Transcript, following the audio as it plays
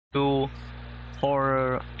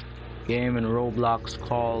horror game in Roblox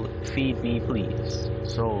called Feed Me Please.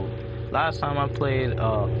 So last time I played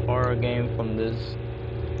a horror game from this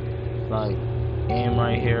like game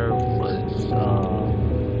right here was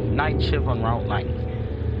Night Shift on Route 9.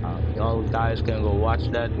 Y'all guys can go watch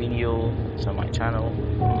that video. It's on my channel.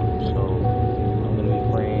 So I'm gonna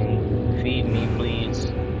be playing Feed Me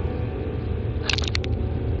Please.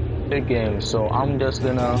 Big game. So I'm just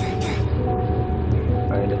gonna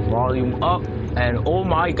turn the volume up. And oh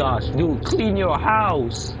my gosh, dude, clean your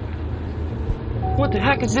house! What the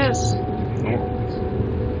heck is this?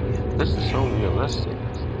 This is so realistic.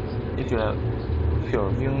 If you're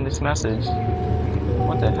viewing this message,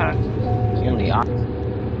 what the heck? In the eye.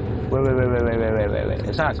 Wait.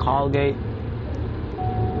 Is that Colgate?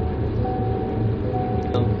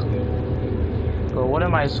 So what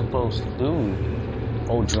am I supposed to do?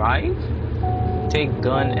 Oh, drive? Take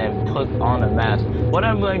gun and put on a mask. What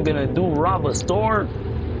am I gonna do? Rob a store?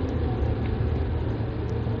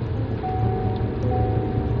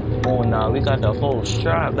 Oh nah, we got the whole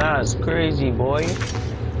strap. That's crazy, boy.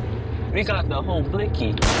 We got the whole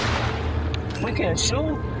blicky. We can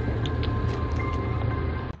shoot.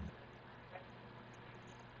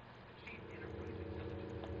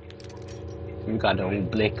 We got the whole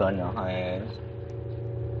blick on our hands.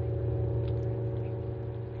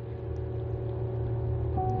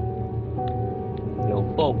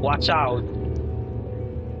 Yo, folk, watch out.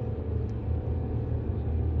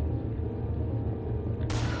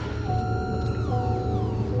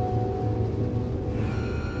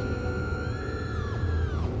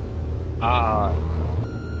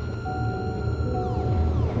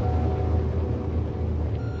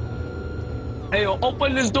 Hey, yo,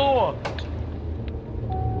 open this door.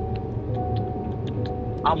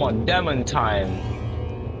 I'm on demon time.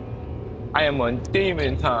 I am on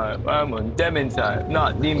demon time. I'm on demon time.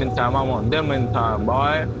 Not demon time, I'm on demon time,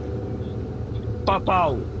 boy. Pop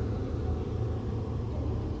out.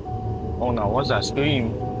 Oh no, what's that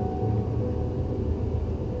scream?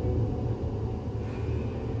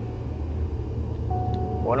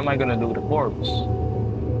 What am I gonna do with the corpse?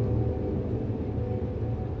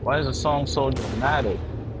 Why is the song so dramatic?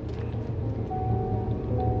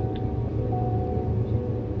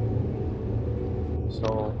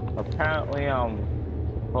 So apparently I'm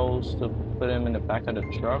supposed to put him in the back of the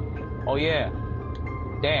truck. Oh yeah.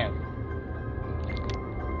 Damn.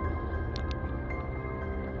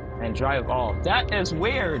 And drive off. That is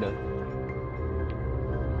weird.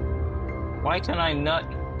 Why can I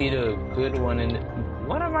not be the good one in the...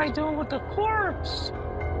 What am I doing with the corpse?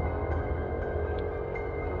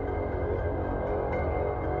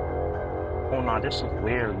 Oh no, this is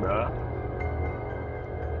weird, bro.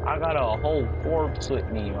 I got a whole corpse with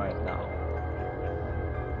me right now.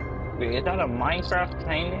 Wait, is that a Minecraft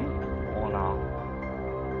painting? Oh no.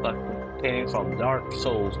 Like painting from Dark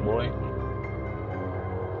Souls, boy.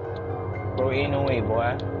 Bro, ain't no way,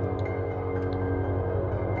 boy.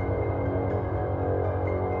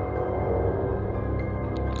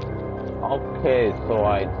 Okay, so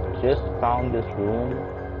I just found this room.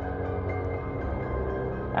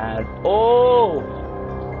 And oh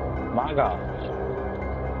my gosh.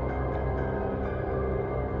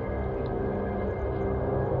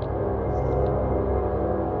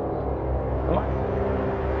 Come on.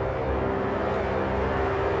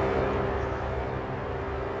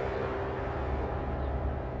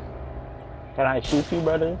 Can I shoot you,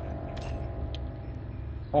 brother?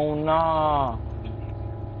 Oh nah.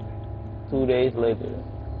 2 days later.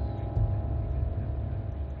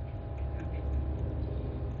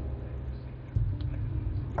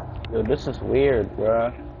 Yo, this is weird,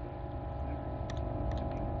 bruh.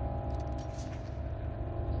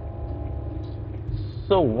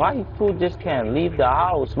 So white food just can't leave the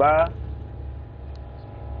house, bruh.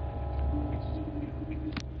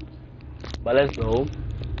 But let's go.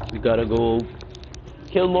 We gotta go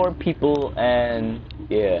kill more people and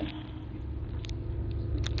yeah.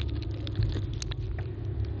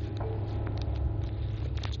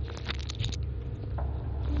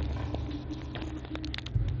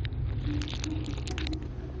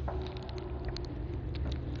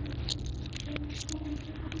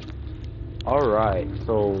 Alright,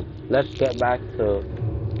 so let's get back to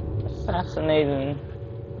assassinating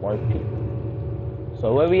more people.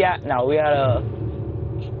 So where we at now? We at a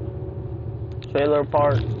trailer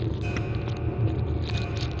park.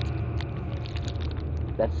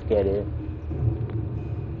 Let's get it.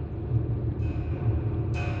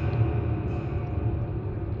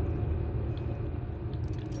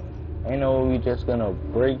 Ain't no we just gonna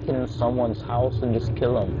break in someone's house and just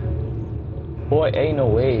kill them. Boy, ain't no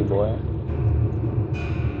way, boy.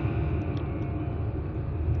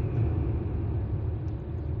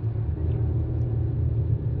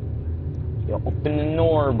 Open the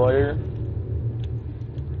door, butter.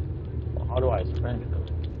 Well, how do I sprint though?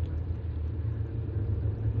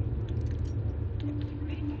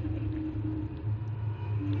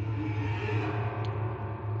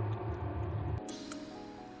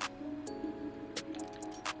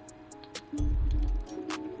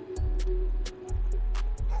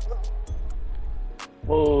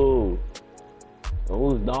 Whoa!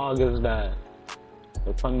 Whose dog is that?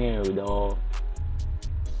 So come here, dog.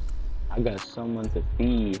 I got someone to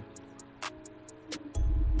feed.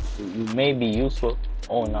 You may be useful.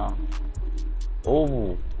 Oh no.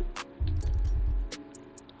 Oh.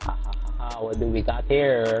 Ha ha ha ha. What do we got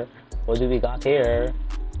here? What do we got here?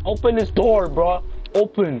 Open this door, bro.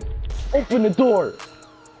 Open. Open the door.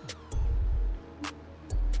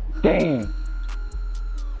 Dang.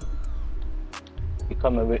 You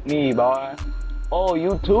coming with me, boy? Oh,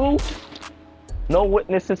 you too? No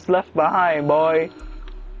witnesses left behind, boy.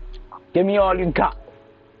 Give me all you got.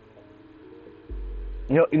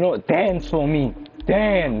 You know, dance for me.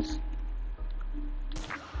 Dance.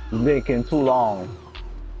 You're taking too long.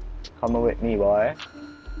 Coming with me, boy.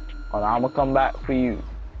 And I'm gonna come back for you.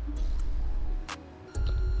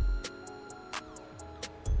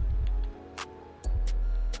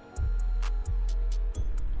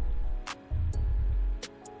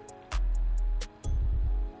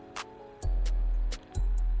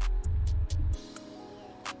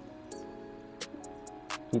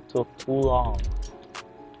 He took too long.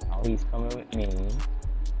 Now he's coming with me.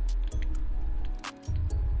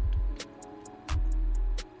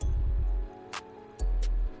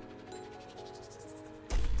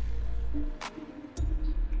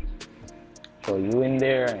 So you in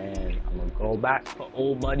there, and I'm gonna go back for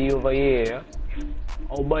old buddy over here.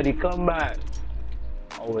 Old buddy, come back.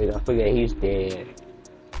 Oh wait, I forget he's dead.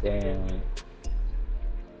 Damn.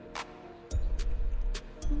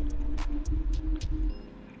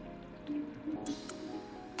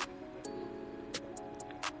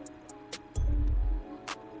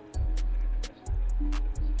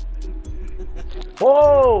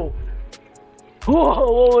 Whoa!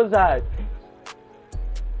 Whoa, what was that?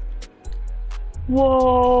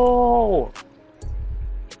 Whoa!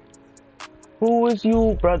 Who is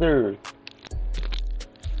you, brother?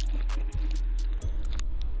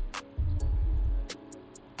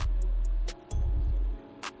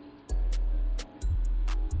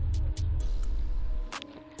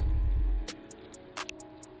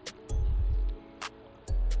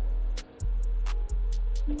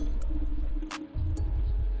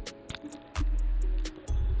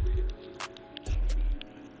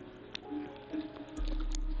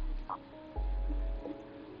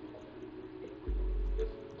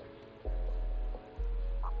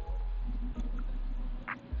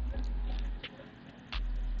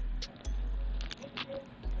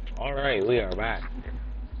 Alright, we are back.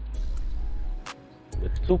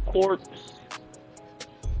 With 2 corpses.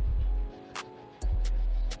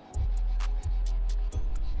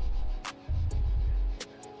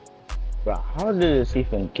 Bro, how did this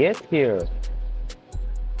even get here?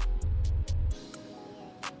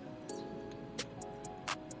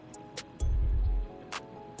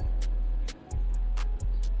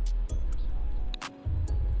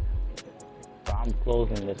 Bro, I'm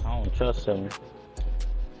closing this, I don't trust him.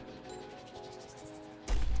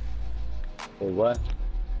 Wait, what?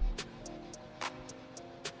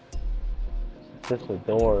 Just a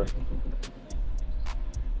door.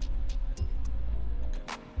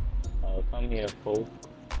 Oh, come here, folks.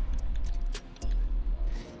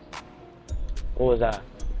 What was that?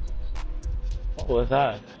 What was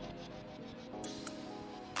that?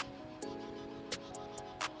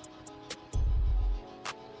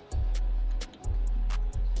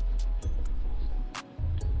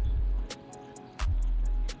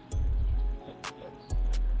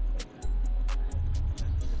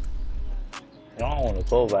 I don't want to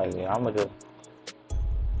go back there. I'm gonna just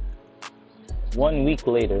 1 week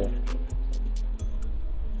later.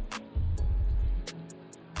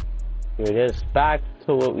 We're just back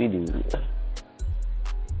to what we do.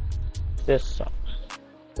 This sucks.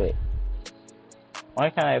 Wait. Why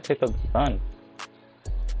can't I pick up the gun?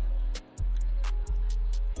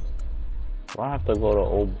 Do I have to go to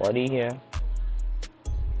old buddy here?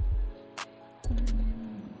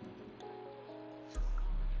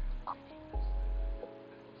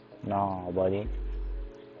 Nah, buddy.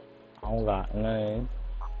 I don't got nothing.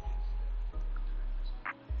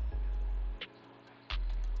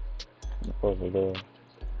 Close the door.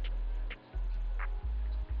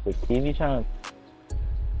 The TV channel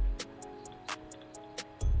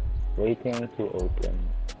waiting to open.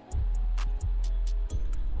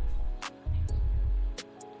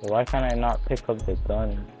 Why can't I not pick up the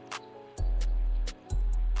gun?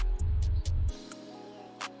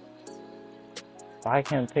 I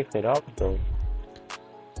can't pick it up though.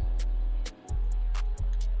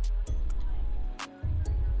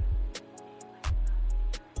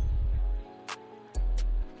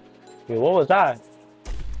 Yo, what was that?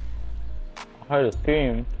 I heard a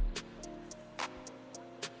scream.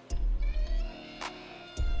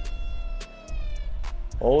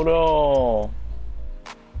 Hold on.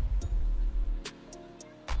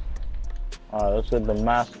 Alright, let's get the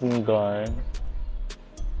masking gun.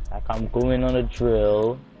 Like I'm going on a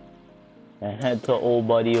drill. And head to old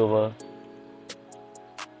buddy over.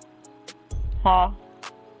 Huh?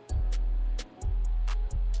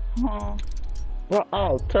 Huh? Well,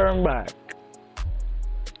 oh, turn back.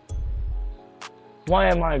 Why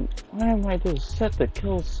am I just set to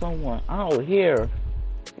kill someone out here?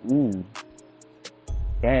 Ooh.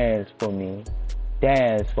 Dance for me.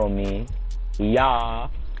 Dance for me. Yeah.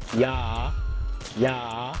 Yeah.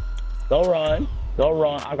 Yeah. Don't run. Don't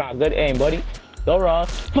run. I got good aim, buddy. Don't run.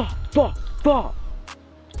 Fuck. Fuck. Fuck.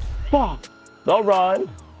 Fuck. Don't run.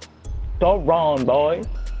 Don't run, boy.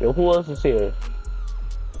 Yo, who else is here?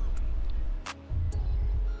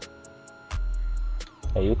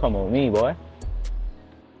 Hey, you come with me, boy.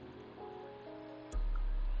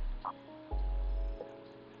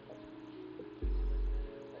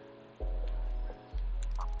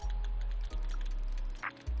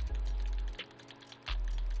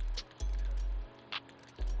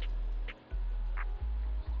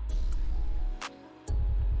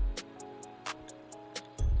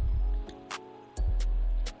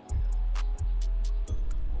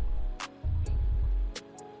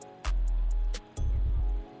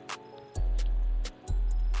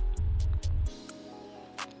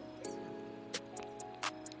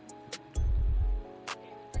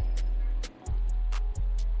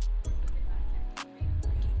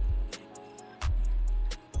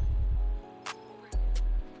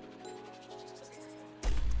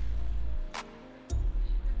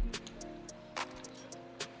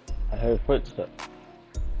 I heard footsteps.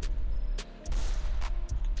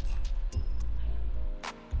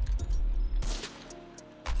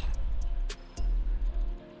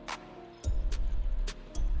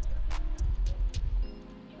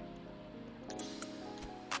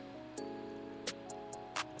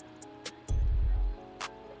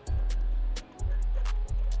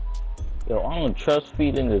 Yo, I don't trust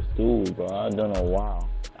feeding this dude, bro. I don't know why.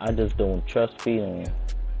 I just don't trust feeding him.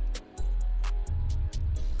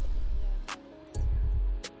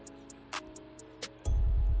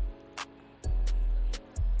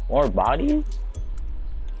 More bodies?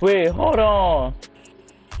 Wait, hold on.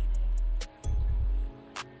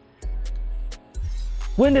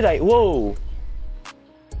 When did I? Whoa.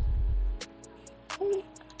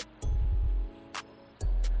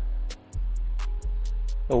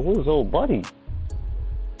 Yo, who's old buddy?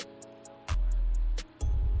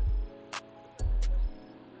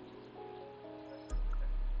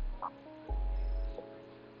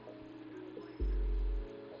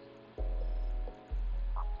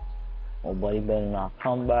 Old buddy better not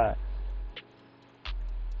come back.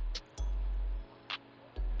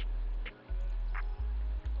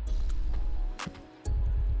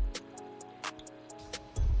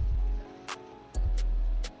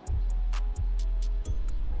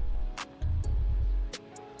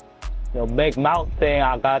 Yo, big mouth thing,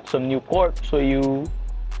 I got some new corpse for you.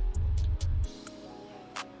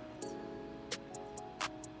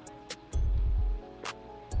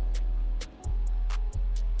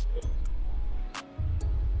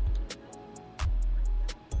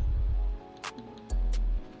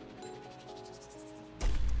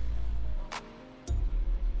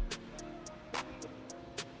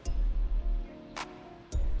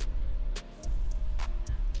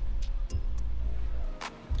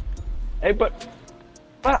 Hey, but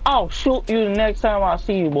I'll shoot you the next time I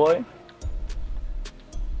see you, boy.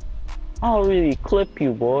 I'll really clip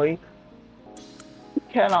you, boy. You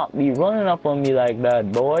cannot be running up on me like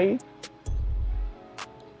that, boy.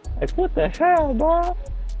 Like, what the hell, bro?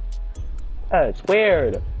 That's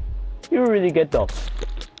weird. You really get the...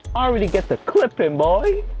 I really get the clipping,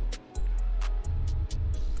 boy.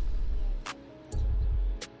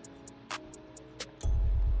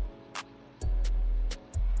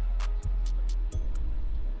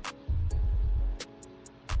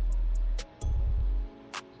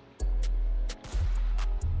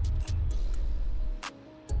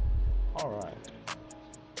 Alright.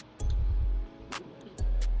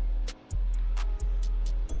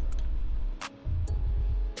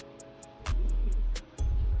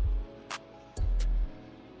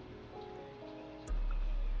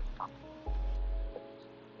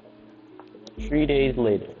 3 days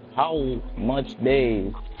later. How much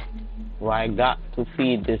days do I got to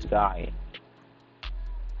feed this guy?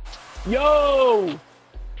 Yo!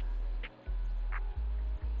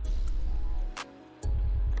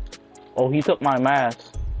 Oh, he took my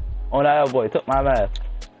mask. Oh, that boy took my mask.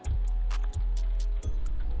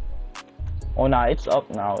 Oh, nah, it's up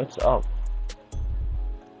now. It's up.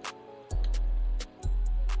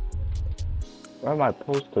 Where am I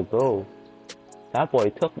supposed to go? That boy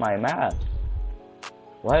took my mask.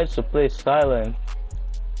 Why is the place silent?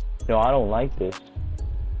 Yo, I don't like this.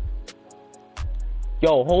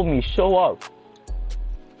 Yo, hold me, show up.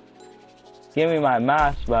 Give me my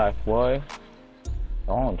mask back, boy. I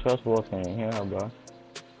don't trust walking in here, bro.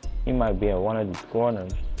 He might be at one of these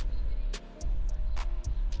corners.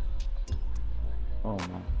 Oh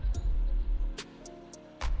man.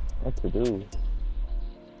 What to do?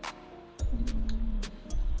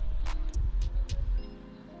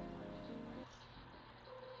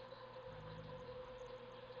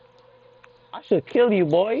 I should kill you,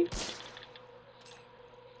 boy.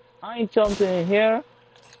 I ain't jumping in here.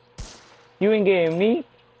 You ain't getting me.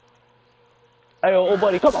 Hey, oh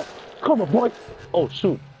buddy, come on, boy. Oh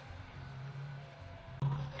shoot.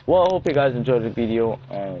 Well, I hope you guys enjoyed the video,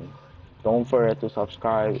 and don't forget to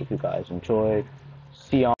subscribe if you guys enjoyed.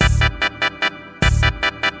 See you.